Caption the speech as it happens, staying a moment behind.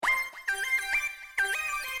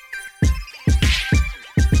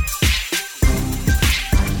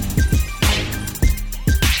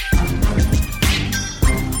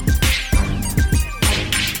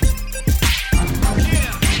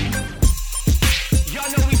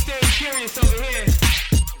curious over here.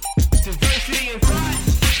 Diversity in thought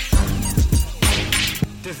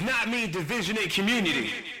does not mean division in community.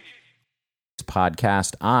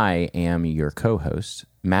 Podcast. I am your co-host,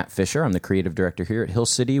 Matt Fisher. I'm the creative director here at Hill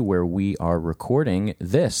City, where we are recording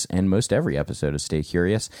this and most every episode of Stay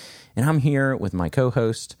Curious. And I'm here with my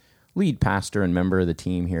co-host, lead pastor and member of the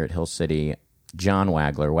team here at Hill City, John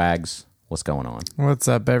Wagler. Wags, what's going on? What's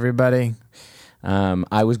up, everybody?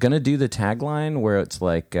 I was going to do the tagline where it's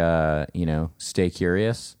like, stay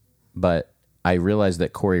curious, but I realized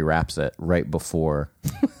that Corey raps it right before.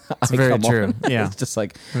 It's very true. Yeah. It's just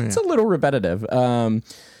like, it's a little repetitive. This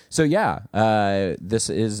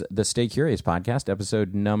is the Stay Curious podcast,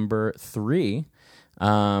 episode number 3.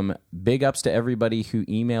 Big ups to everybody who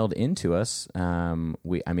emailed into us.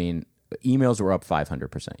 Emails were up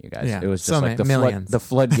 500%, you guys. Yeah, it was just so like millions. the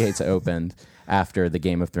floodgates opened after the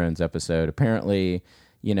Game of Thrones episode. Apparently,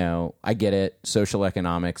 I get it. Social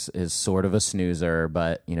economics is sort of a snoozer,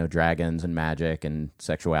 but, dragons and magic and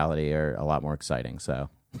sexuality are a lot more exciting. So,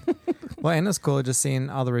 Well, and it's cool just seeing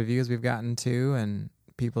all the reviews we've gotten too and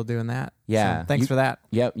people doing that. yeah. So thanks for that.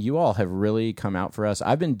 Yeah, you all have really come out for us.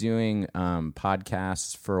 I've been doing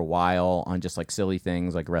podcasts for a while on just like silly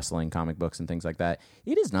things like wrestling, comic books, and things like that.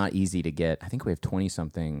 It is not easy to get. I think we have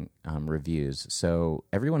 20-something reviews. So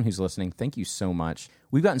everyone who's listening, thank you so much.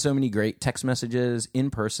 We've gotten so many great text messages,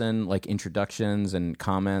 in person, like introductions and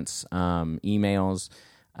comments, emails,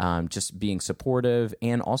 just being supportive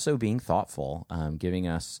and also being thoughtful, giving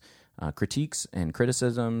us critiques and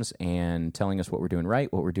criticisms and telling us what we're doing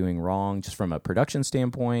right, what we're doing wrong, just from a production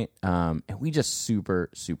standpoint. And we just super,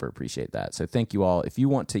 super appreciate that. So thank you all. If you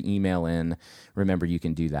want to email in, remember you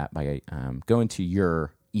can do that by going to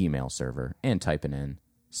your email server and typing in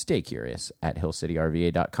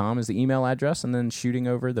staycurious@hillcityrva.com is the email address, and then shooting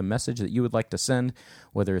over the message that you would like to send,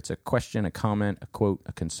 whether it's a question, a comment, a quote,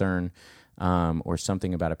 a concern, or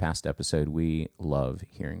something about a past episode. We love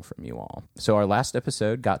hearing from you all. So our last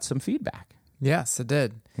episode got some feedback. Yes, it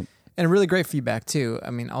did. And really great feedback too. I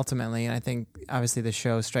mean, ultimately, and I think obviously the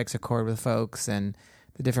show strikes a chord with folks and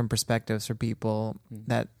the different perspectives for people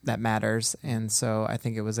that matters. And so I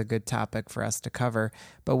think it was a good topic for us to cover.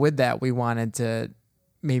 But with that, we wanted to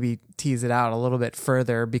maybe tease it out a little bit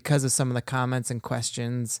further because of some of the comments and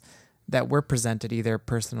questions that were presented either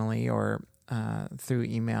personally or through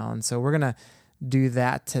email. And so we're going to do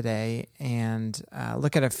that today and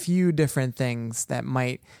look at a few different things that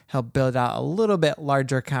might help build out a little bit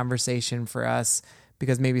larger conversation for us,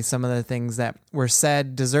 because maybe some of the things that were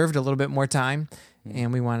said deserved a little bit more time,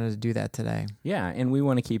 and we wanted to do that today. Yeah, and we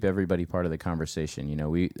want to keep everybody part of the conversation.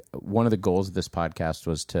 One of the goals of this podcast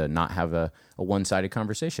was to not have a one-sided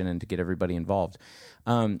conversation and to get everybody involved.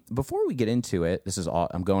 Before we get into it,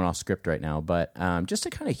 I'm going off script right now, but just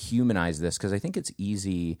to kind of humanize this, because I think it's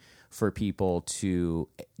easy for people to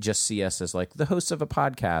just see us as like the hosts of a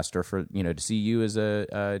podcast, or for to see you as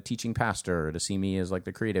a teaching pastor, or to see me as like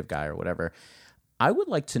the creative guy or whatever. I would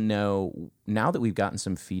like to know, now that we've gotten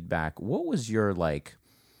some feedback, what was your, like,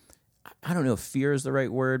 I don't know if fear is the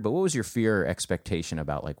right word, but what was your fear or expectation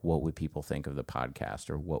about, like, what would people think of the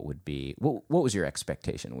podcast, or what would be, what was your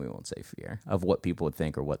expectation, we won't say fear, of what people would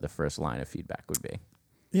think, or what the first line of feedback would be?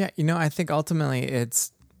 Yeah, I think ultimately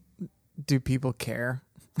it's, do people care?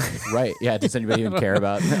 Right, yeah, does anybody even care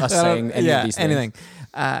about us saying any of these things? Anything.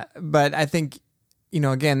 But I think,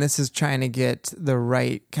 again, this is trying to get the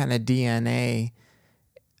right kind of DNA,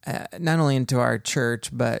 not only into our church,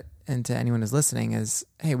 but into anyone who's listening, is,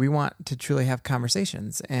 hey, we want to truly have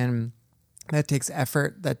conversations. And that takes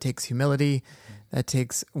effort, that takes humility, that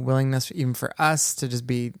takes willingness even for us to just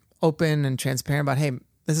be open and transparent about, hey,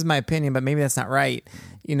 this is my opinion, but maybe that's not right,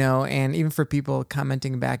 and even for people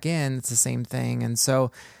commenting back in, it's the same thing. And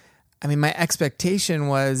so, I mean, my expectation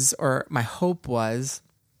was, or my hope was,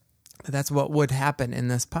 that that's what would happen in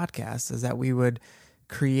this podcast, is that we would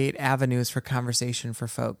create avenues for conversation for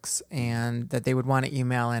folks, and that they would want to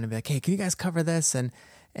email in and be like, hey, can you guys cover this? And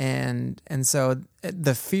so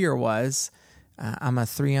the fear was, I'm a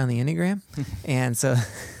 3 on the Enneagram. And so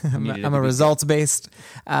I'm a results-based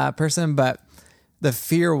person, but the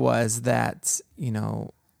fear was that,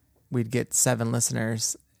 we'd get 7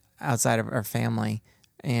 listeners outside of our family,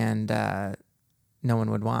 and no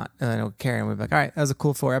one would care. And we'd be like, all right, that was a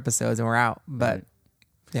cool 4 episodes and we're out. But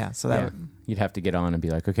yeah, so that you'd have to get on and be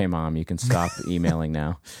like, okay, Mom, you can stop emailing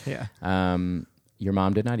now. Yeah. Your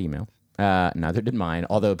mom did not email. Neither did mine,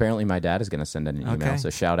 although apparently my dad is going to send in an email. Okay. So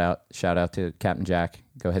shout out to Captain Jack.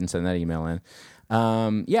 Go ahead and send that email in.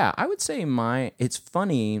 I would say it's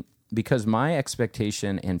funny because my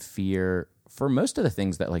expectation and fear for most of the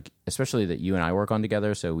things that like, especially that you and I work on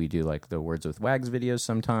together, so we do like the Words with Wags videos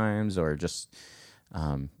sometimes, or just,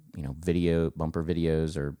 video, bumper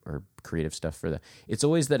videos or creative stuff for it's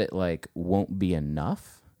always that it like won't be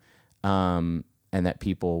enough, and that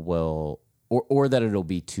people will, or that it'll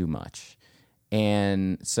be too much.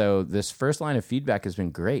 And so this first line of feedback has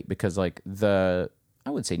been great because like I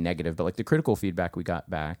would say negative, but like the critical feedback we got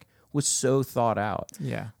back was so thought out.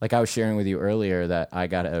 Yeah. Like I was sharing with you earlier that I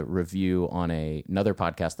got a review on another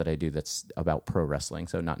podcast that I do that's about pro wrestling,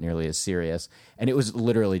 so not nearly as serious. And it was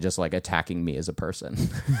literally just like attacking me as a person,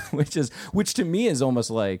 which to me is almost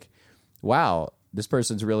like, wow, this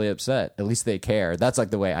person's really upset. At least they care. That's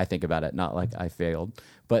like the way I think about it, not like I failed.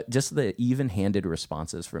 But just the even-handed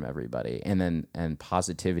responses from everybody and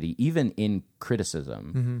positivity, even in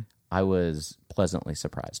criticism, I was pleasantly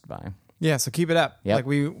surprised by. Yeah, so keep it up. Yep. Like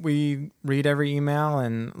we read every email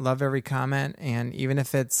and love every comment, and even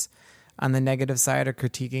if it's on the negative side or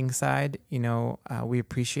critiquing side, we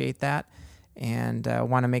appreciate that and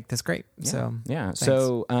want to make this great. Yeah. So yeah. Thanks.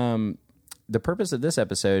 So the purpose of this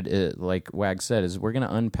episode, like Wag said, is we're going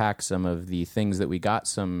to unpack some of the things that we got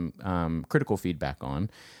some critical feedback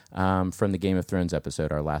on from the Game of Thrones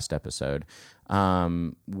episode, our last episode,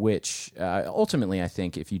 which ultimately, I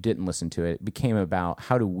think, if you didn't listen to it, became about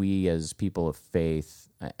how do we as people of faith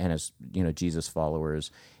and as Jesus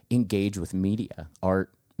followers engage with media,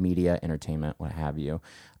 art, media, entertainment, what have you.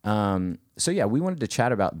 So yeah, we wanted to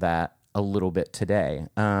chat about that a little bit today.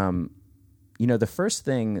 The first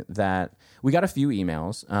thing that we got a few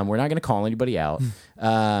emails. We're not going to call anybody out.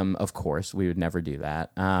 Of course, we would never do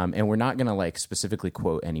that. And we're not going to like specifically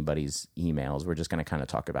quote anybody's emails. We're just going to kind of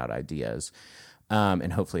talk about ideas.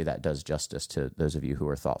 And hopefully that does justice to those of you who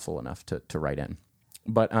are thoughtful enough to write in.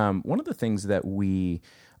 But one of the things that we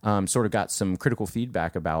sort of got some critical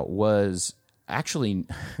feedback about was actually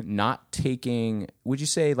not taking, would you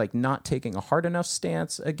say like not taking a hard enough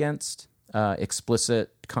stance against explicit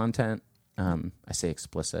content? I say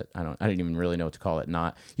explicit. I didn't even really know what to call it.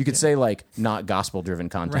 Not, you could say like not gospel driven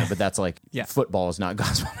content, but that's like football is not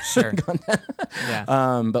gospel driven content.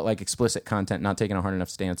 Yeah. But like explicit content, not taking a hard enough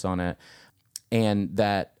stance on it. And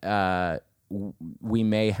that we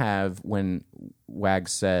may have, when Wag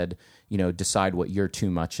said, decide what your too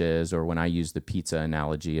much is, or when I use the pizza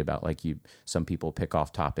analogy about like some people pick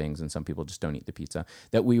off toppings and some people just don't eat the pizza,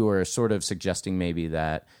 that we were sort of suggesting maybe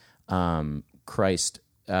that Christ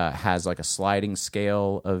has like a sliding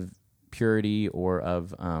scale of purity or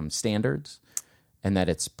of standards, and that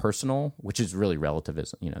it's personal, which is really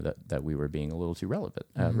relativism, that we were being a little too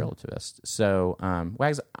relativist. So,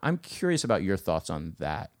 Wags, I'm curious about your thoughts on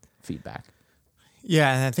that feedback.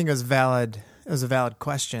 Yeah, and I think it was valid. It was a valid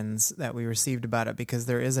questions that we received about it, because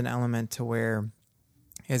there is an element to where,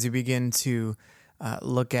 as you begin to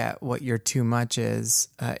look at what your too much is,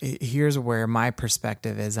 here's where my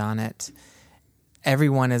perspective is on it.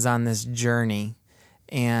 Everyone is on this journey,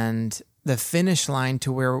 and the finish line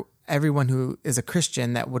to where everyone who is a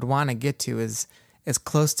Christian that would want to get to is as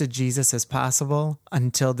close to Jesus as possible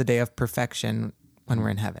until the day of perfection when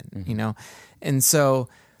we're in heaven, And so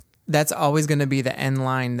that's always going to be the end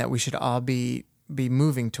line that we should all be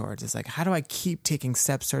moving towards. It's like, how do I keep taking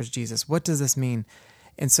steps towards Jesus? What does this mean?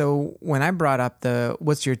 And so when I brought up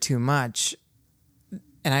what's your too much,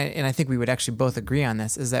 and I think we would actually both agree on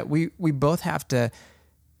this, is that we both have to,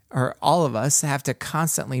 or all of us have to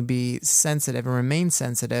constantly be sensitive and remain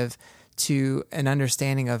sensitive to an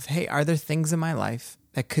understanding of, hey, are there things in my life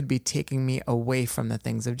that could be taking me away from the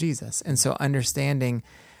things of Jesus? And so understanding,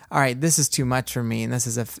 all right, this is too much for me, and this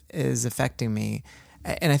is affecting me.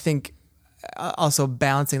 And I think also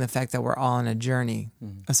balancing the fact that we're all on a journey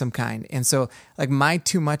of some kind. And so like my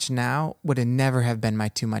too much now would have never have been my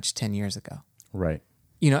too much 10 years ago. Right.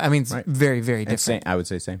 It's very, very different. Same, I would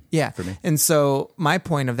say same. Yeah. For me. And so my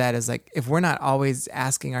point of that is like, if we're not always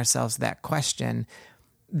asking ourselves that question,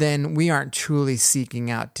 then we aren't truly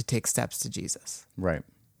seeking out to take steps to Jesus. Right.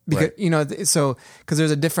 Because, because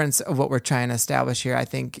there's a difference of what we're trying to establish here. I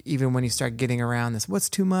think even when you start getting around this, what's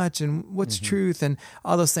too much and what's truth and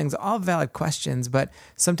all those things, all valid questions. But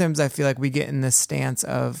sometimes I feel like we get in this stance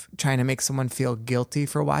of trying to make someone feel guilty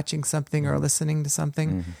for watching something or listening to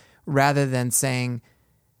something rather than saying,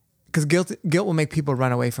 because guilt will make people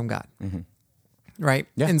run away from God. Right.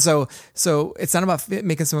 Yeah. And so it's not about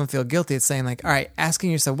making someone feel guilty. It's saying like, all right,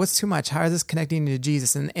 asking yourself, what's too much? How is this connecting to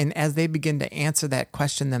Jesus? And as they begin to answer that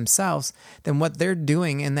question themselves, then what they're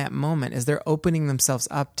doing in that moment is they're opening themselves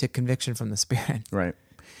up to conviction from the Spirit. Right.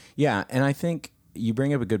 Yeah. And I think you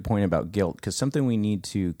bring up a good point about guilt, because something we need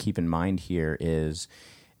to keep in mind here is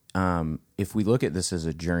if we look at this as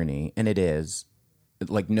a journey, and it is,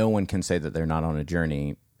 like no one can say that they're not on a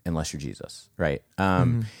journey unless you're Jesus, right?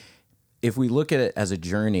 If we look at it as a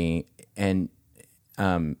journey and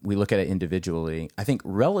we look at it individually, I think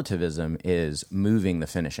relativism is moving the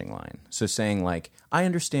finishing line. So saying like, I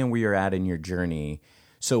understand where you're at in your journey,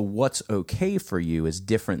 so what's okay for you is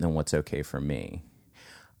different than what's okay for me.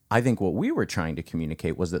 I think what we were trying to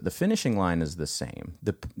communicate was that the finishing line is the same.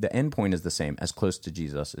 The end point is the same, as close to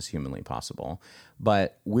Jesus as humanly possible.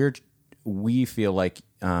 But we feel like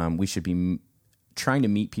we should be trying to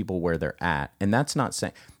meet people where they're at. And that's not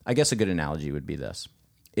saying, I guess a good analogy would be this.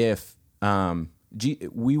 If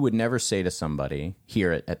we would never say to somebody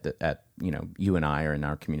here at you and I or in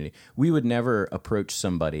our community, we would never approach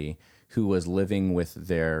somebody who was living with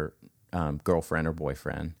their girlfriend or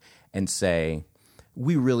boyfriend and say,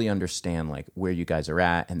 we really understand like where you guys are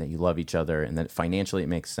at and that you love each other and that financially it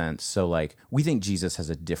makes sense. So like, we think Jesus has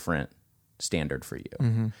a different standard for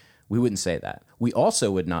you. We wouldn't say that. We also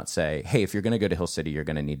would not say, hey, if you're going to go to Hill City, you're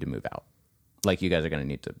going to need to move out. Like you guys are going to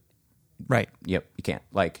need to. Right. Yep. You can't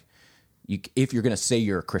like, if you're going to say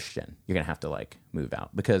you're a Christian, you're going to have to like move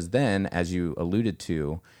out, because then, as you alluded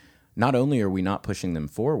to, not only are we not pushing them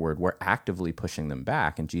forward, we're actively pushing them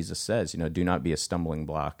back. And Jesus says, do not be a stumbling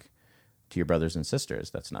block to your brothers and sisters.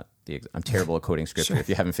 That's not I'm terrible at quoting scripture if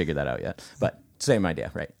you haven't figured that out yet, but same idea,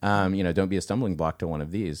 right? Don't be a stumbling block to one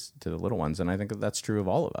of these, to the little ones. And I think that's true of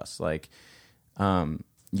all of us. Like,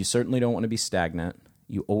 you certainly don't want to be stagnant.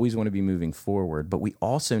 You always want to be moving forward, but we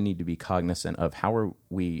also need to be cognizant of how are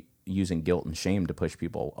we using guilt and shame to push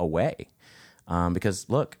people away. Because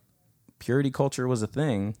look, purity culture was a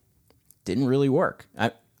thing, didn't really work.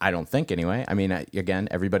 I don't think anyway. I mean, again,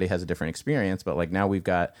 everybody has a different experience, but like now we've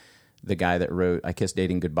got the guy that wrote "I Kissed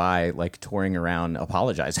Dating Goodbye" like touring around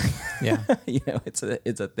apologizing. Yeah, it's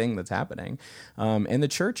a thing that's happening, and the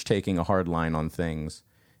church taking a hard line on things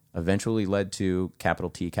eventually led to capital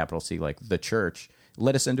T, capital C, like the church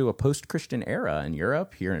led us into a post-Christian era in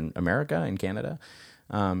Europe, here in America, in Canada,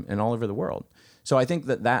 and all over the world. So I think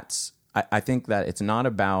I think that it's not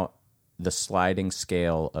about the sliding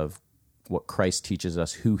scale of what Christ teaches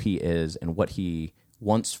us, who he is, and what he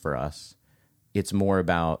wants for us. It's more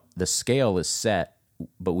about the scale is set,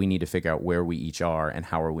 but we need to figure out where we each are and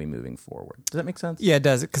how are we moving forward. Does that make sense? Yeah, it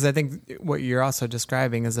does. Because I think what you're also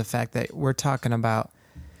describing is the fact that we're talking about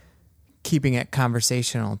keeping it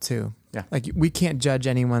conversational too. Yeah. Like we can't judge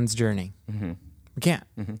anyone's journey. Mm-hmm. We can't.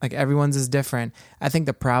 Mm-hmm. Like everyone's is different. I think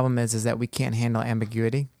the problem is that we can't handle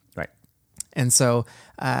ambiguity. Right. And so,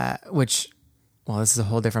 this is a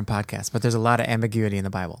whole different podcast, but there's a lot of ambiguity in the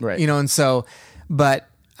Bible. Right. And so, but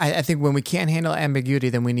I think when we can't handle ambiguity,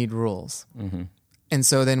 then we need rules. Mm-hmm. And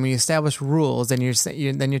so then when you establish rules, then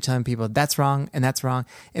you're telling people that's wrong and that's wrong.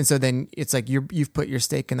 And so then it's like you've put your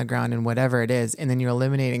stake in the ground in whatever it is, and then you're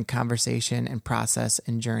eliminating conversation and process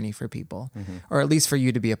and journey for people, or at least for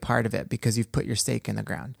you to be a part of it because you've put your stake in the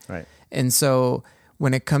ground. Right. And so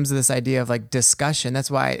when it comes to this idea of like discussion, that's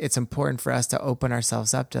why it's important for us to open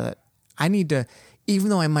ourselves up to it. I need to, even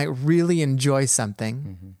though I might really enjoy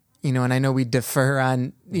something, and I know we defer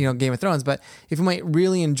on, Game of Thrones, but if we might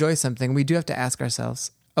really enjoy something, we do have to ask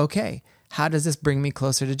ourselves, okay, how does this bring me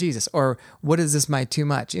closer to Jesus? Or what is this my too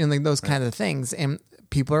much? Like those kind of things. And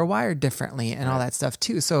people are wired differently and all that stuff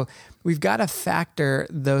too. So we've got to factor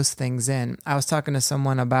those things in. I was talking to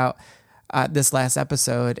someone about this last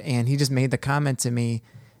episode, and he just made the comment to me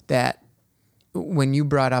that when you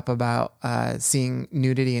brought up about seeing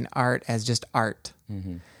nudity in art as just art,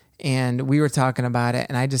 and we were talking about it,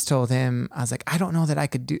 and I just told him, I was like, I don't know that I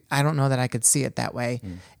could see it that way.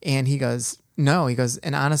 And he goes, no,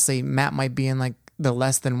 and honestly, Matt might be in like the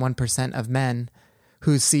less than 1% of men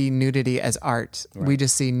who see nudity as art. Right. We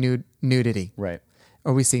just see nudity. Right.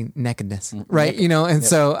 Or we see nakedness. Right. And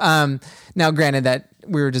so, now granted that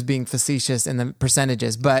we were just being facetious in the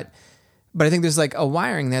percentages, but I think there's like a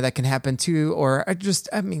wiring there that can happen too, or just,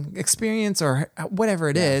 experience or whatever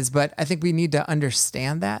it is. But I think we need to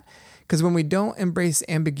understand that, because when we don't embrace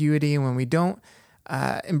ambiguity and when we don't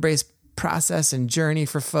embrace process and journey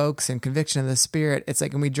for folks and conviction of the Spirit, it's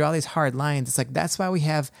like when we draw these hard lines, it's like that's why we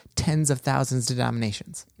have tens of thousands of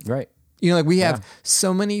denominations. Right. We have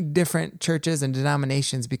so many different churches and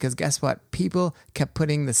denominations because guess what? People kept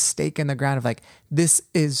putting the stake in the ground of like, this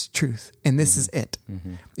is truth and this is it.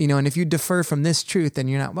 And if you defer from this truth, then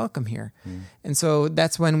you're not welcome here. And so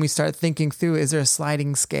that's when we start thinking through, is there a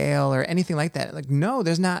sliding scale or anything like that? Like, no,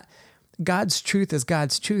 there's not. God's truth is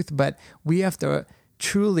God's truth, but we have to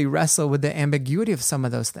truly wrestle with the ambiguity of some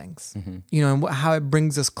of those things, and how it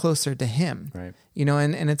brings us closer to him, right.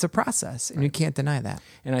 And it's a process and you can't deny that.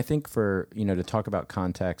 And I think for, to talk about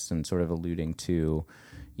context and sort of alluding to,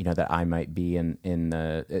 that I might be in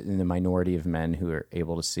the minority of men who are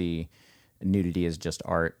able to see nudity as just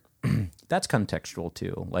art. That's contextual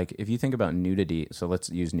too. Like if you think about nudity, so let's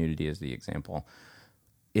use nudity as the example.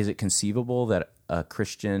 Is it conceivable that a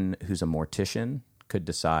Christian who's a mortician could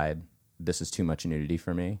decide this is too much nudity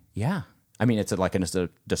for me? Yeah. I mean, it's like a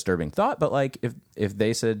disturbing thought, but like if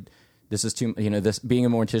they said this is too, this being a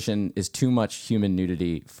mortician is too much human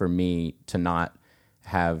nudity for me to not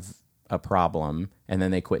have a problem, and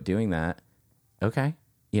then they quit doing that, okay,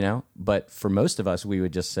 but for most of us, we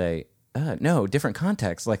would just say, no, different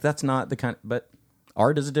context. Like that's not the kind, but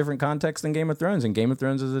art is a different context than Game of Thrones, and Game of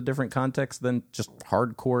Thrones is a different context than just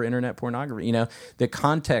hardcore internet pornography. The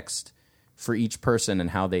context for each person and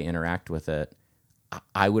how they interact with it,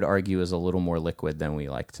 I would argue is a little more liquid than we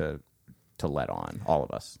like to let on, all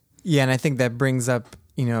of us. Yeah, and I think that brings up,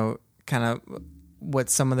 kind of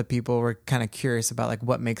what some of the people were kind of curious about, like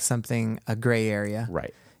what makes something a gray area.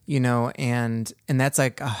 Right. And that's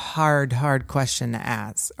like a hard question to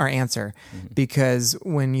ask or answer, because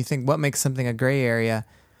when you think what makes something a gray area,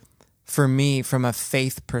 for me, from a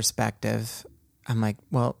faith perspective, I'm like,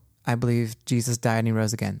 well, I believe Jesus died and he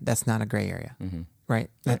rose again. That's not a gray area,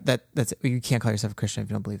 right? That's you can't call yourself a Christian if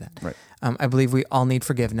you don't believe that. Right. I believe we all need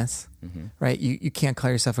forgiveness, right? You can't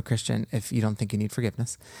call yourself a Christian if you don't think you need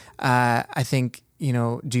forgiveness. I think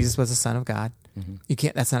Jesus was the Son of God. You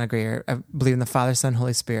can't. That's not a gray area. I believe in the Father, Son,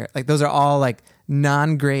 Holy Spirit. Like those are all like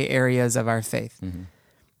non-gray areas of our faith.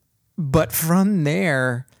 But from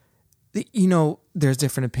there, there's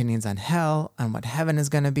different opinions on hell, on what heaven is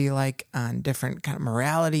going to be like, on different kind of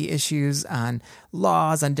morality issues, on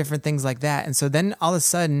laws, on different things like that. And so then all of a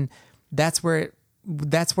sudden, that's where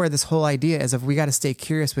this whole idea is of we got to stay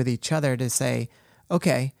curious with each other to say,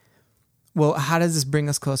 okay, well, how does this bring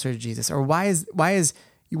us closer to Jesus? Or why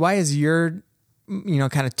is your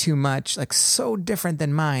kind of too much, like so different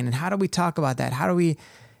than mine? And how do we talk about that?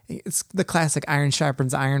 It's the classic iron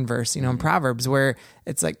sharpens iron verse, in Proverbs, where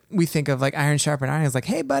it's like, we think of like iron sharpen iron. It's like,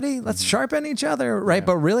 hey buddy, let's sharpen each other. Right. Yeah.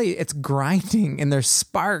 But really it's grinding and there's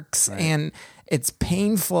sparks and it's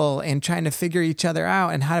painful and trying to figure each other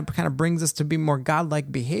out, and how it kind of brings us to be more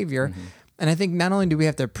godlike behavior. And I think not only do we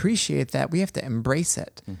have to appreciate that, we have to embrace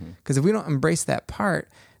it. Because if we don't embrace that part,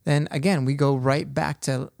 then again, we go right back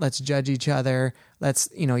to let's judge each other. Let's,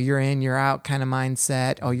 you're in, you're out kind of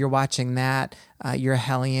mindset. Oh, you're watching that. You're a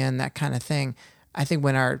hellion, that kind of thing. I think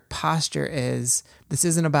when our posture is, this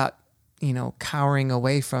isn't about, cowering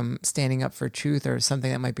away from standing up for truth or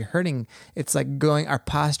something that might be hurting. It's like our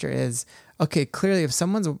posture is, okay, clearly if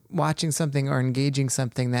someone's watching something or engaging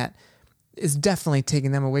something that is definitely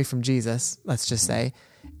taking them away from Jesus, let's just say,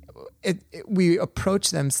 we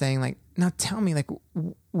approach them saying like, now tell me, like,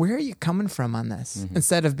 where are you coming from on this?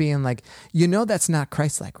 Instead of being like, that's not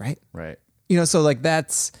Christ-like, right? Right. So like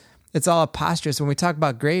it's all a posture. So when we talk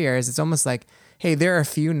about gray areas, it's almost like, hey, there are a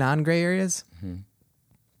few non-gray areas,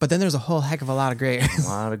 but then there's a whole heck of a lot of gray areas. A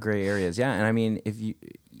lot of gray areas. Yeah. And I mean, if you,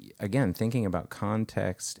 again, thinking about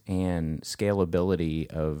context and scalability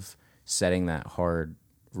of setting that hard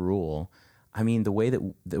rule, I mean, the way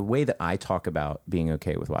that I talk about being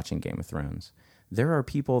okay with watching Game of Thrones, there are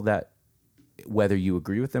people that, whether you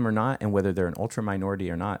agree with them or not, and whether they're an ultra minority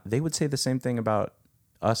or not, they would say the same thing about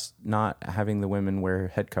us not having the women wear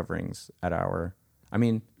head coverings at our. I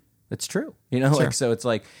mean, it's true, Sure. Like, so it's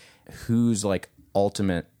like, whose like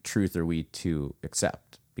ultimate truth are we to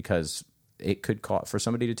accept? Because it could cause for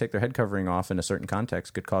somebody to take their head covering off in a certain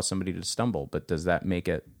context could cause somebody to stumble. But does that make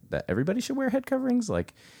it that everybody should wear head coverings?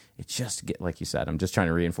 Like, it just like you said, I'm just trying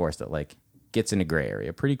to reinforce that, like, gets in a gray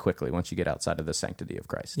area pretty quickly once you get outside of the sanctity of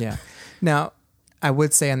Christ. Yeah. Now, I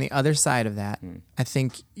would say on the other side of that, I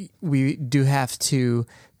think we do have to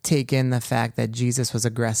take in the fact that Jesus was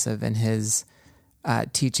aggressive in his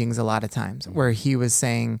teachings a lot of times, where he was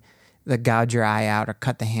saying the gouge your eye out or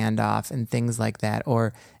cut the hand off and things like that,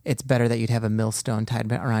 or it's better that you'd have a millstone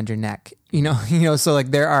tied around your neck. So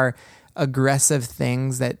like there are aggressive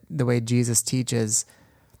things that the way Jesus teaches.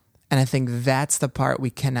 And I think that's the part we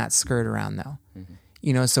cannot skirt around though.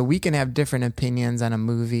 So we can have different opinions on a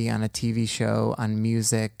movie, on a TV show, on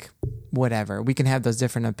music, whatever. We can have those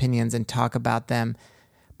different opinions and talk about them.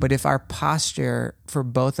 But if our posture for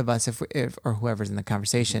both of us, if or whoever's in the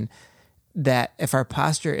conversation, that if our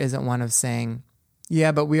posture isn't one of saying,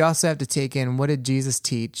 yeah, but we also have to take in what did Jesus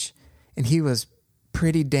teach? And he was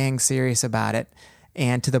pretty dang serious about it.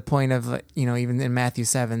 And to the point of, even in Matthew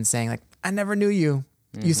 7 saying like, I never knew you.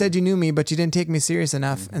 You said you knew me, but you didn't take me serious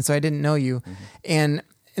enough. And so I didn't know you. And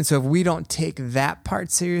so if we don't take that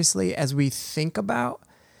part seriously as we think about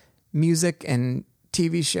music and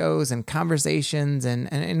TV shows and conversations,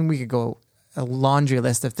 and we could go a laundry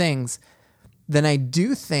list of things, then I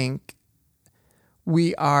do think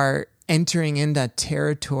we are entering into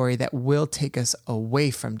territory that will take us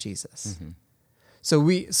away from Jesus.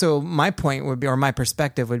 So my point would be, or my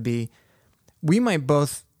perspective would be, we might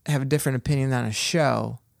both have a different opinion on a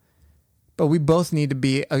show, but we both need to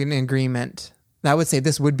be in agreement. I would say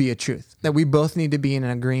this would be a truth, that we both need to be in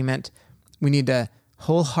an agreement. We need to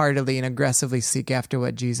wholeheartedly and aggressively seek after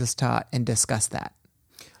what Jesus taught and discuss that.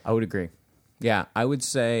 I would agree. Yeah, I would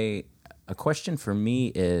say a question for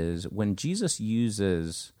me is when Jesus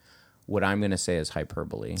uses what I'm going to say is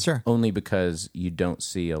hyperbole, Sure. only because you don't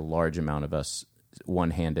see a large amount of us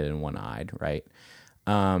one-handed and one-eyed, right?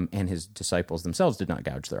 And his disciples themselves did not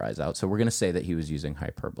gouge their eyes out. So we're going to say that he was using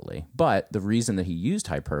hyperbole. But the reason that he used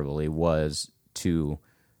hyperbole was to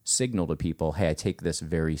signal to people, hey, I take this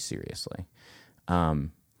very seriously.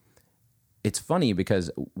 It's funny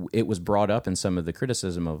because it was brought up in some of the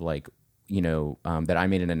criticism of like, that I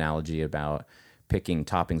made an analogy about picking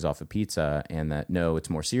toppings off a pizza and that, no, it's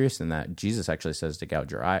more serious than that. Jesus actually says to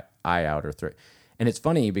gouge your eye out or throw. And it's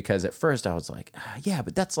funny because at first I was like, yeah,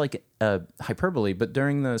 but that's like a hyperbole. But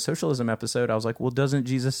during the socialism episode, I was like, well, doesn't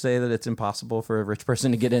Jesus say that it's impossible for a rich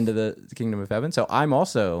person to get into the kingdom of heaven? So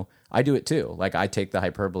I do it too. Like I take the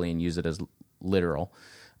hyperbole and use it as literal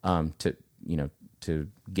to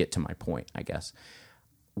get to my point, I guess.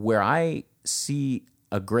 Where I see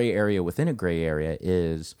a gray area within a gray area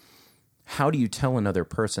is how do you tell another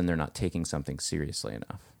person they're not taking something seriously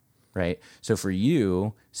enough, right? So for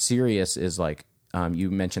you, serious is like,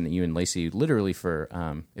 you mentioned that you and Lacey literally for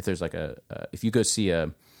if there's like if you go see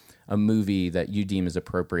a movie that you deem is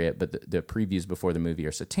appropriate, but the previews before the movie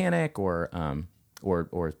are satanic or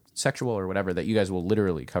sexual or whatever, that you guys will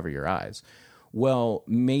literally cover your eyes. Well,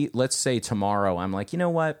 let's say tomorrow I'm like, you know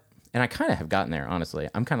what? And I kind of have gotten there, honestly.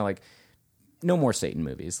 I'm kind of like, no more Satan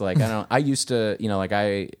movies. Like I used to, like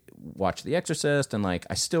I watch The Exorcist and like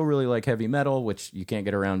I still really like heavy metal, which you can't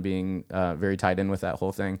get around being very tied in with that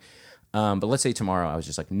whole thing. But let's say tomorrow I was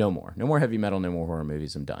just like, no more heavy metal, no more horror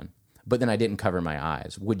movies. I'm done. But then I didn't cover my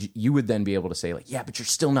eyes. You would then be able to say like, yeah, but you're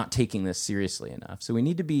still not taking this seriously enough. So we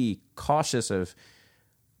need to be cautious of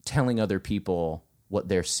telling other people what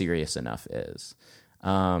their serious enough is.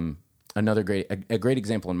 Another great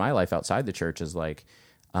example in my life outside the church is like,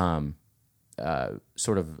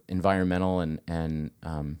 sort of environmental and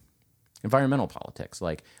environmental politics.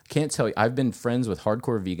 Like, I can't tell you, I've been friends with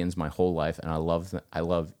hardcore vegans my whole life, and I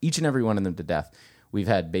love each and every one of them to death. We've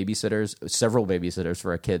had several babysitters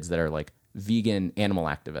for our kids that are like vegan animal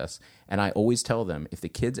activists, and I always tell them, if the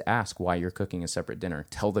kids ask why you're cooking a separate dinner,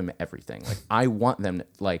 tell them everything. Like, I want them to,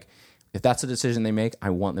 like, if that's a decision they make, I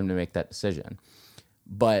want them to make that decision.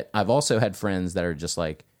 But I've also had friends that are just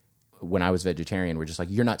like, when I was vegetarian, we're just like,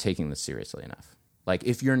 you're not taking this seriously enough. Like,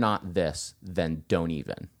 if you're not this, then don't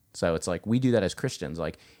even. So it's like, we do that as Christians.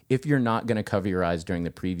 Like, if you're not going to cover your eyes during the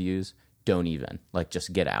previews, don't even. Like,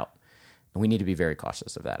 just get out. And we need to be very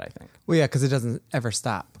cautious of that, I think. Well, yeah, because it doesn't ever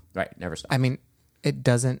stop. Right, never stop. I mean, it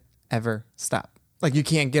doesn't ever stop. Like, you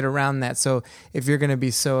can't get around that. So if you're going to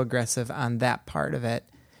be so aggressive on that part of it,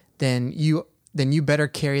 then you better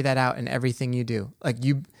carry that out in everything you do. Like,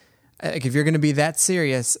 if you're going to be that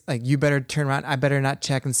serious, like, you better turn around. I better not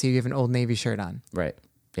check and see if you have an Old Navy shirt on. Right.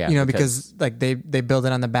 Yeah. Because like they build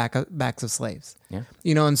it on the backs of slaves. Yeah.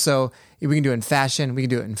 And so we can do it in fashion, we can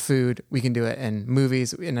do it in food, we can do it in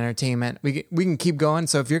movies, in entertainment. We can keep going.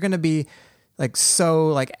 So if you're going to be like so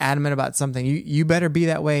like adamant about something, you better be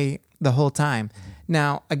that way the whole time. Mm-hmm.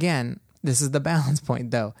 Now, again, this is the balance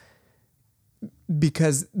point though,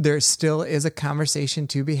 because there still is a conversation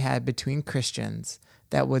to be had between Christians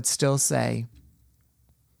that would still say,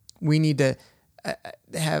 we need to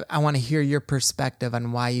I want to hear your perspective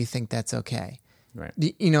on why you think that's okay. Right.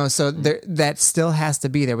 So that still has to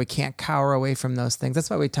be there. We can't cower away from those things. That's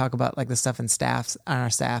why we talk about like the stuff on our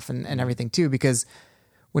staff and everything too, because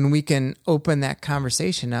when we can open that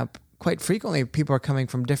conversation up, quite frequently people are coming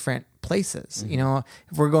from different places. Mm-hmm.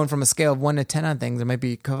 If we're going from a scale of 1 to 10 on things, there might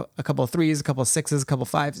be a couple of 3s, a couple of 6s, a couple of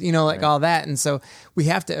 5s, right. All that. And so we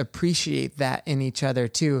have to appreciate that in each other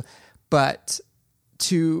too. But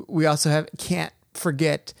we also can't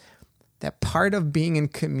forget that part of being in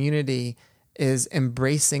community is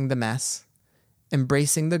embracing the mess,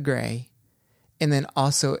 embracing the gray, and then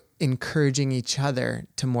also encouraging each other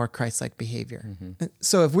to more Christ-like behavior. Mm-hmm.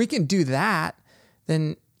 So if we can do that,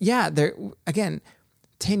 then again,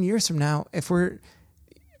 10 years from now, if we're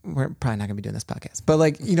probably not going to be doing this podcast, but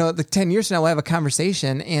like, the 10 years from now, we'll have a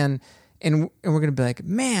conversation and we're going to be like,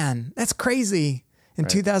 man, that's crazy. In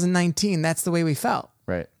 2019, that's the way we felt.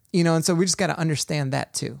 Right. And so we just got to understand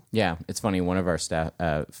that too. Yeah, it's funny. One of our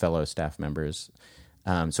fellow staff members,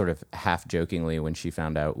 sort of half jokingly, when she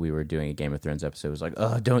found out we were doing a Game of Thrones episode, was like,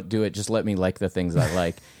 "Oh, don't do it. Just let me like the things I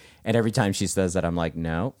like." And every time she says that, I'm like,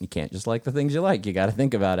 "No, you can't just like the things you like. You got to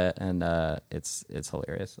think about it." And it's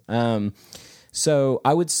hilarious. So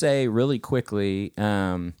I would say really quickly,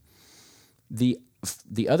 the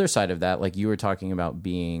other side of that, like you were talking about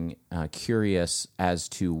being curious as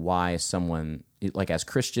to why someone, like as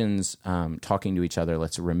Christians talking to each other,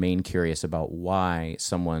 let's remain curious about why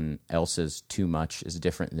someone else's too much is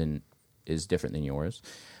different than yours.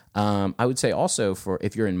 I would say also, for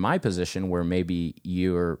if you're in my position where maybe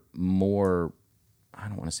you're more, I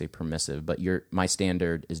don't want to say permissive, but my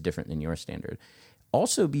standard is different than your standard.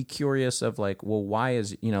 Also be curious of like, well, why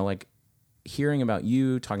is, like hearing about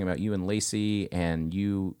you, talking about you and Lacey, and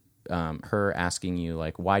you, her asking you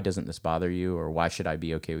like, why doesn't this bother you? Or why should I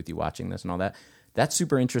be okay with you watching this and all that? That's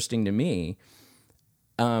super interesting to me.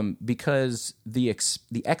 Because the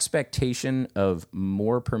expectation of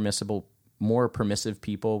more permissive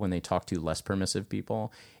people when they talk to less permissive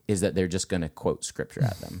people is that they're just going to quote scripture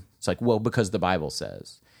at them. It's like, well, because the Bible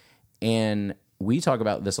says. And we talk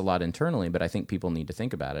about this a lot internally, but I think people need to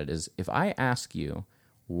think about it, is if I ask you,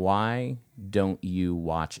 why don't you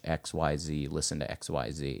watch XYZ, listen to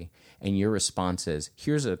XYZ? And your response is,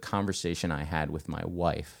 here's a conversation I had with my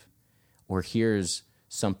wife, or here's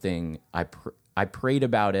something I prayed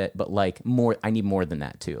about it, but like more, I need more than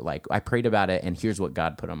that too. Like I prayed about it and here's what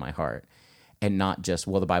God put on my heart. And not just,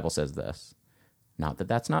 well, the Bible says this. Not that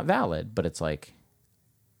that's not valid, but it's like,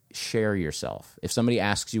 share yourself. If somebody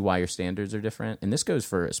asks you why your standards are different, and this goes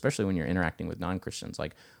for, especially when you're interacting with non-Christians,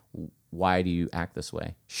 like, why do you act this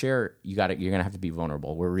way? Share, you're going to have to be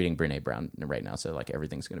vulnerable. We're reading Brené Brown right now, so like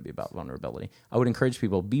everything's going to be about vulnerability. I would encourage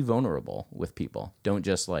people, be vulnerable with people. Don't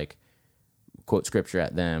just like quote scripture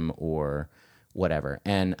at them or whatever.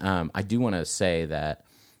 And I do want to say that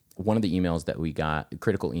one of the emails that we got,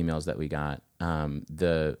 critical emails that we got,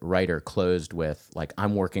 the writer closed with like,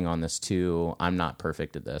 I'm working on this too. I'm not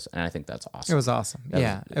perfect at this. And I think that's awesome. It was awesome.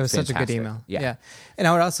 It was such a good email. Yeah. And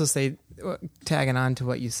I would also say, tagging on to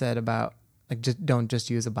what you said about like, don't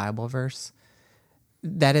just use a Bible verse.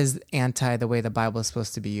 That is anti the way the Bible is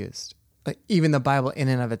supposed to be used. Like even the Bible in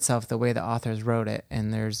and of itself, the way the authors wrote it,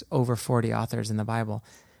 and there's over 40 authors in the Bible,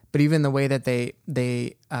 but even the way that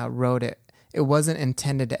they wrote it, it wasn't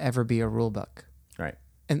intended to ever be a rule book. Right.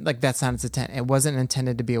 And like that's not its intent. It wasn't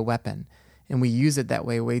intended to be a weapon. And we use it that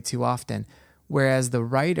way too often. Whereas the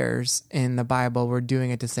writers in the Bible were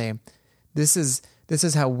doing it to say, this is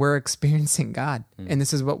how we're experiencing God. And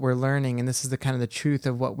this is what we're learning. And this is the kind of the truth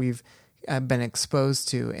of what we've been exposed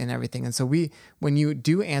to and everything. And so when you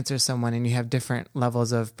do answer someone and you have different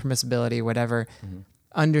levels of permissibility, whatever,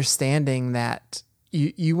 understanding that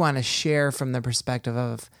you want to share from the perspective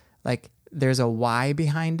of like, there's a why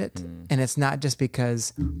behind it, and it's not just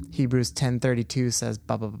because Hebrews 10:32 says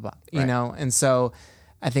blah blah blah blah, And so,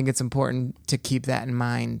 I think it's important to keep that in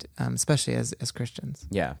mind, especially as Christians.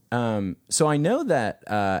 Yeah. So I know that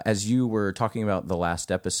as you were talking about the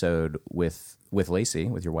last episode with Lacey,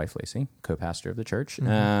 with your wife Lacey, co-pastor of the church,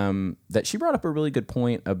 that she brought up a really good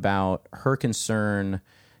point about her concern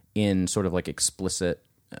in sort of like explicit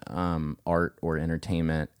art or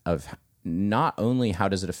entertainment of not only how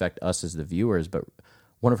does it affect us as the viewers, but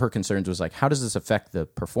one of her concerns was like, how does this affect the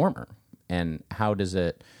performer? And how does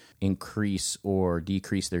it increase or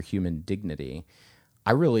decrease their human dignity?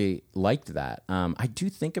 I really liked that. I do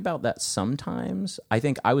think about that sometimes. I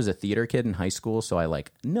think I was a theater kid in high school, so I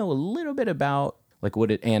like know a little bit about like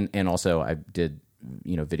what it, and also I did,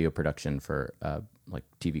 video production for like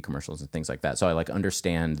TV commercials and things like that. So I like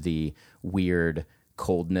understand the weird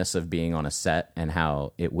coldness of being on a set and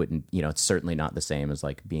how it wouldn't, it's certainly not the same as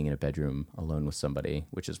like being in a bedroom alone with somebody,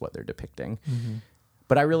 which is what they're depicting.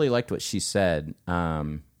 But I really liked what she said.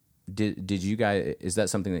 Did you guys, is that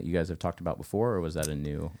something that you guys have talked about before, or was that a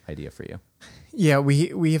new idea for you? Yeah,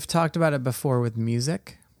 we have talked about it before with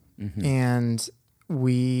music, and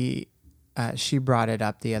she brought it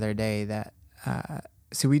up the other day that,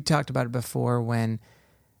 so we talked about it before when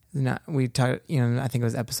we talked, I think it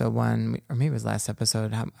was episode 1, or maybe it was last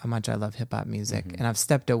episode, how much I love hip hop music. And I've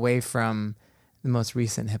stepped away from the most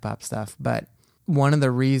recent hip hop stuff. But one of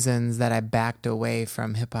the reasons that I backed away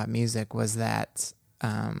from hip hop music was that,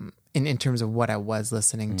 in terms of what I was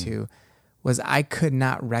listening to, was I could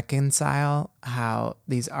not reconcile how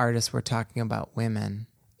these artists were talking about women.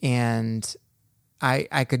 And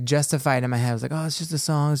I could justify it in my head. I was like, oh, it's just a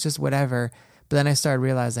song, it's just whatever. But then I started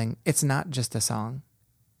realizing it's not just a song.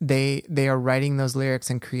 They are writing those lyrics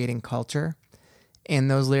and creating culture. and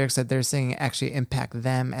those lyrics that they're singing actually impact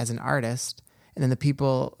them as an artist, and then the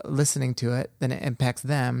people listening to it, then it impacts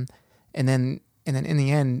them, and then in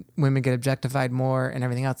the end, women get objectified more and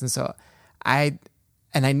everything else. And so I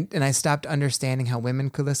stopped understanding how women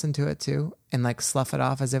could listen to it too and like slough it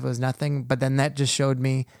off as if it was nothing. But then that just showed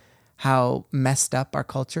me how messed up our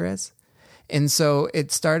culture is. And so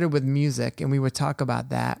it started with music, and we would talk about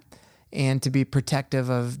that and to be protective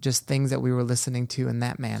of just things that we were listening to in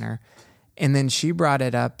that manner. And then she brought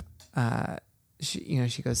it up.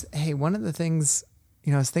 She goes, "Hey, one of the things,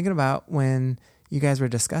 I was thinking about when you guys were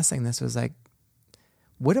discussing this was like,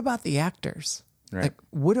 what about the actors? Right. Like,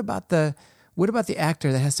 what about the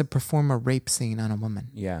actor that has to perform a rape scene on a woman?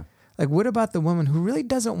 Yeah. Like, what about the woman who really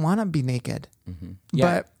doesn't want to be naked,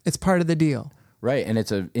 Yeah. but it's part of the deal?" Right, and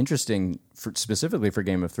it's interesting specifically for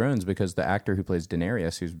Game of Thrones because the actor who plays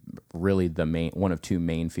Daenerys, who's really one of two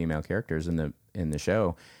main female characters in the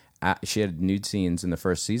show, she had nude scenes in the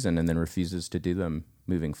first season and then refuses to do them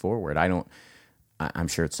moving forward. I'm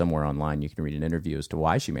sure it's somewhere online. You can read an interview as to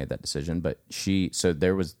why she made that decision, but so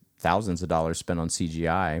there was thousands of dollars spent on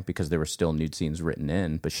CGI because there were still nude scenes written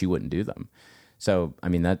in, but she wouldn't do them. So, I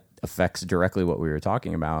mean, that affects directly what we were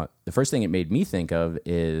talking about. The first thing it made me think of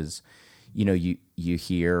is, you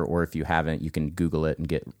hear, or if you haven't, you can Google it and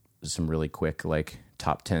get some really quick, like,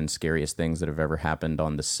 top 10 scariest things that have ever happened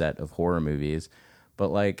on the set of horror movies.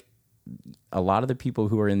 But, like, a lot of the people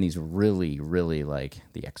who are in these really, really, like,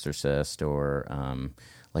 The Exorcist or,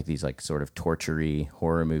 like, these, like, sort of torture-y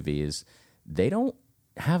horror movies, they don't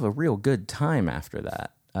have a real good time after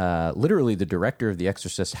that. Literally, the director of The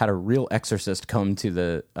Exorcist had a real exorcist come to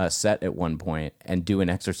the set at one point and do an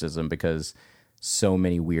exorcism because so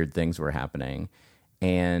many weird things were happening.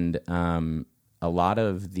 And a lot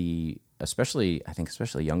of especially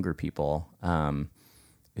younger people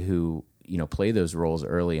who, play those roles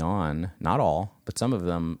early on, not all, but some of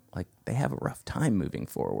them, like, they have a rough time moving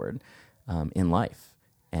forward in life.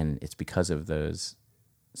 And it's because of those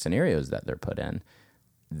scenarios that they're put in.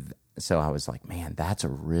 So I was like, man, that's a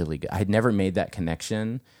really good... I'd never made that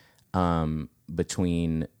connection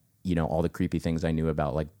between, all the creepy things I knew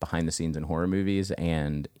about, like, behind the scenes in horror movies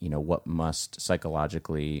and, what must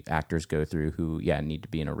psychologically actors go through who, need to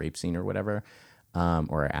be in a rape scene or whatever,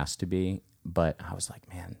 or are asked to be. But I was like,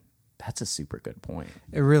 man, that's a super good point.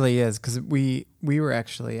 It really is, because we were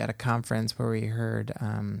actually at a conference where we heard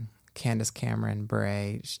Candace Cameron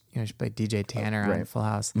Bure, she played DJ Tanner on Full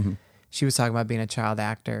House. Mm-hmm. She was talking about being a child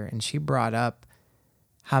actor, and she brought up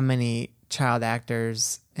how many child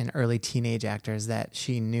actors and early teenage actors that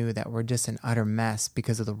she knew that were just an utter mess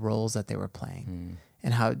because of the roles that they were playing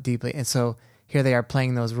and how deeply. And so here they are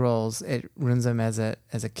playing those roles. It ruins them as a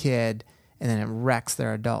kid, and then it wrecks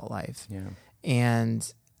their adult life. Yeah.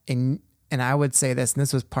 And I would say this, and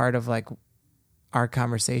this was part of like our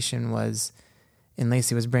conversation was, and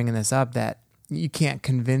Lacey was bringing this up, that you can't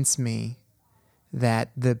convince me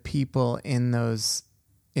that the people in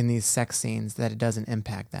these sex scenes, that it doesn't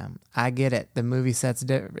impact them. I get it. The movie set's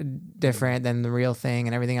different than the real thing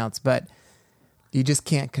and everything else, but you just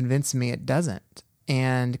can't convince me it doesn't.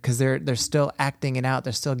 And because they're still acting it out,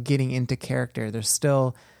 they're still getting into character, they're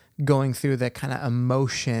still going through the kind of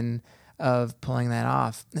emotion of pulling that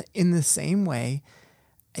off. In the same way,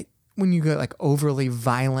 when you go like overly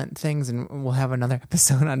violent things, and we'll have another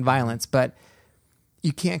episode on violence, but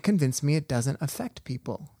you can't convince me it doesn't affect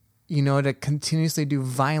people. To continuously do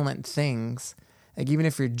violent things, like even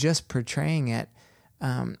if you're just portraying it.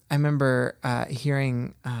 I remember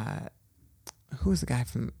hearing, who was the guy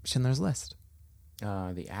from Schindler's List?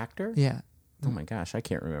 The actor? Yeah. Oh my gosh, I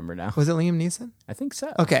can't remember now. Was it Liam Neeson? I think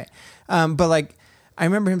so. Okay. But like, I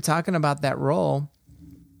remember him talking about that role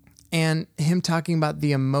and him talking about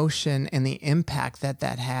the emotion and the impact that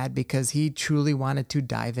had because he truly wanted to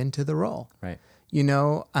dive into the role. Right.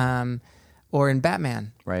 Or in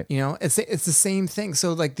Batman, right? It's the same thing.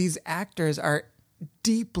 So like these actors are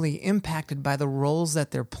deeply impacted by the roles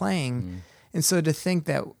that they're playing, and so to think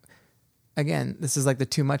that, again, this is like the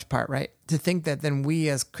too much part, right? To think that then we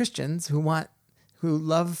as Christians who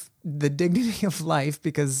love the dignity of life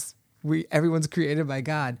because everyone's created by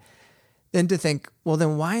God, then to think, well,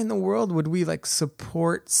 then why in the world would we like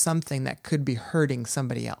support something that could be hurting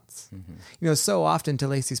somebody else? Mm-hmm. So often, to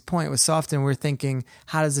Lacey's point, so often we're thinking,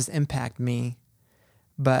 how does this impact me?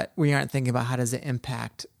 But we aren't thinking about how does it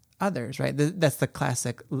impact others, right? That's the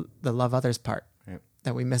classic, the love others part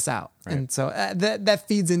that we miss out. Right. And so that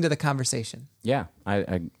feeds into the conversation. Yeah,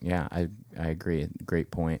 I agree.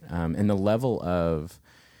 Great point. And the level of,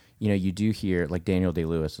 you do hear, like, Daniel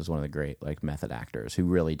Day-Lewis is one of the great, like, method actors who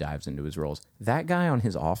really dives into his roles. That guy on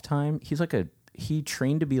his off time, he's he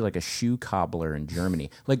trained to be like a shoe cobbler in Germany.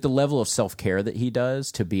 Like the level of self-care that he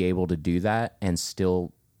does to be able to do that and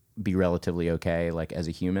still be relatively okay, like as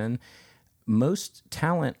a human. Most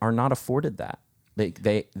talent are not afforded that.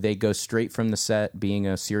 They go straight from the set being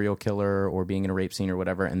a serial killer or being in a rape scene or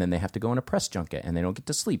whatever, and then they have to go on a press junket and they don't get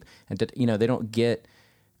to sleep. And they don't get.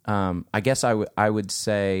 I guess I would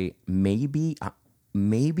say maybe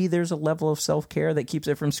there's a level of self-care that keeps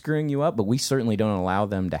it from screwing you up, but we certainly don't allow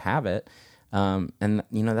them to have it. And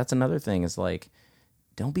that's another thing is like,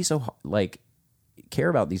 don't be so like care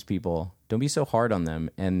about these people. Don't be so hard on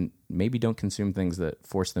them, and maybe don't consume things that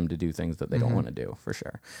force them to do things that they don't want to do, for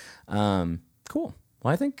sure. Cool.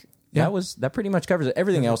 Well, I think that pretty much covers it.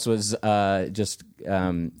 Everything else was just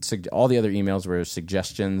all the other emails were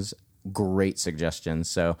suggestions, great suggestions.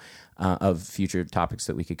 So of future topics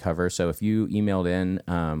that we could cover. So if you emailed in,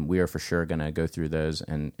 we are for sure going to go through those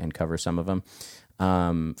and cover some of them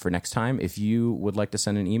for next time. If you would like to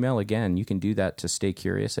send an email, again, you can do that to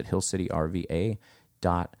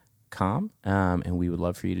staycurious@hillcityrva.com. And we would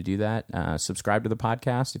love for you to do that. Subscribe to the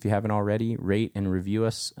podcast if you haven't already. Rate and review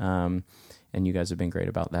us. And you guys have been great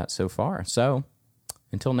about that so far. So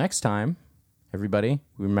until next time, everybody,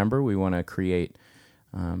 remember, we want to create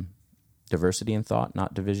diversity in thought,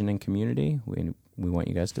 not division in community. We want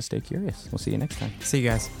you guys to stay curious. We'll see you next time. See you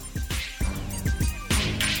guys.